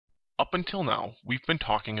Up until now, we've been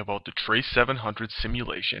talking about the Trace 700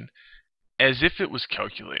 simulation as if it was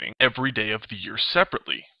calculating every day of the year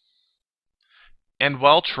separately. And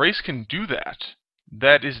while Trace can do that,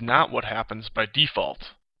 that is not what happens by default.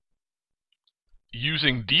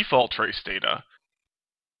 Using default Trace data,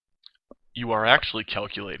 you are actually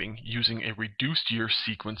calculating using a reduced year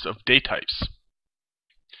sequence of daytypes.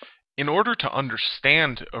 In order to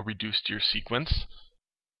understand a reduced year sequence,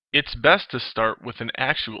 it's best to start with an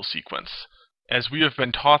actual sequence, as we have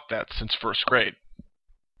been taught that since first grade.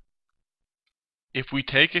 If we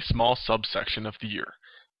take a small subsection of the year,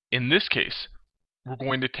 in this case, we're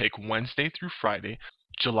going to take Wednesday through Friday,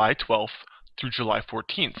 July 12th through July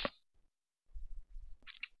 14th.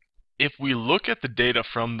 If we look at the data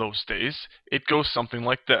from those days, it goes something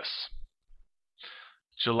like this.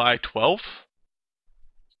 July 12th,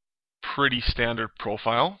 pretty standard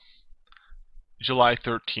profile. July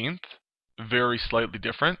 13th, very slightly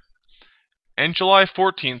different. And July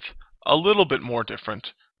 14th, a little bit more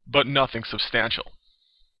different, but nothing substantial.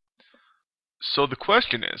 So the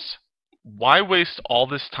question is, why waste all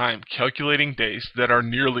this time calculating days that are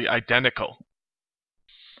nearly identical?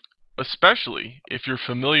 Especially if you're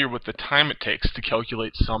familiar with the time it takes to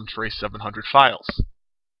calculate some Trace 700 files.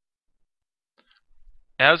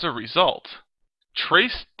 As a result,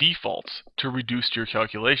 Trace defaults to reduced year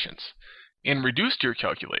calculations. In reduced year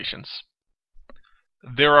calculations,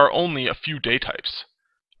 there are only a few day types: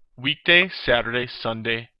 weekday, Saturday,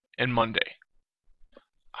 Sunday, and Monday.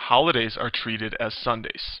 Holidays are treated as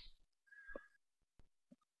Sundays.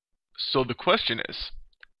 So the question is,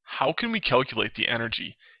 how can we calculate the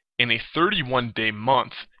energy in a 31-day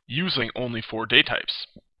month using only 4 day types?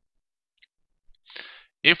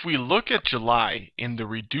 If we look at July in the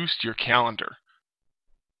reduced year calendar,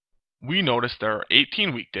 we notice there are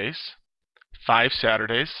 18 weekdays, 5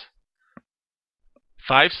 Saturdays,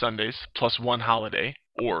 5 Sundays plus 1 holiday,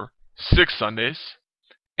 or 6 Sundays,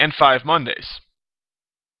 and 5 Mondays.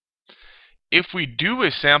 If we do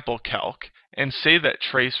a sample calc and say that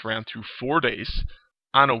Trace ran through 4 days,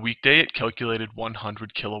 on a weekday it calculated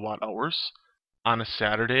 100 kilowatt hours, on a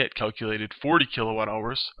Saturday it calculated 40 kilowatt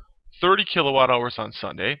hours, 30 kilowatt hours on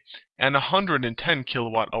Sunday, and 110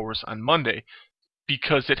 kilowatt hours on Monday,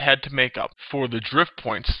 because it had to make up for the drift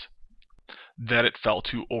points that it fell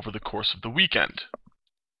to over the course of the weekend.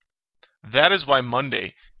 That is why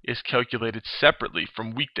Monday is calculated separately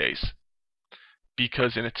from weekdays,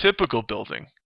 because in a typical building,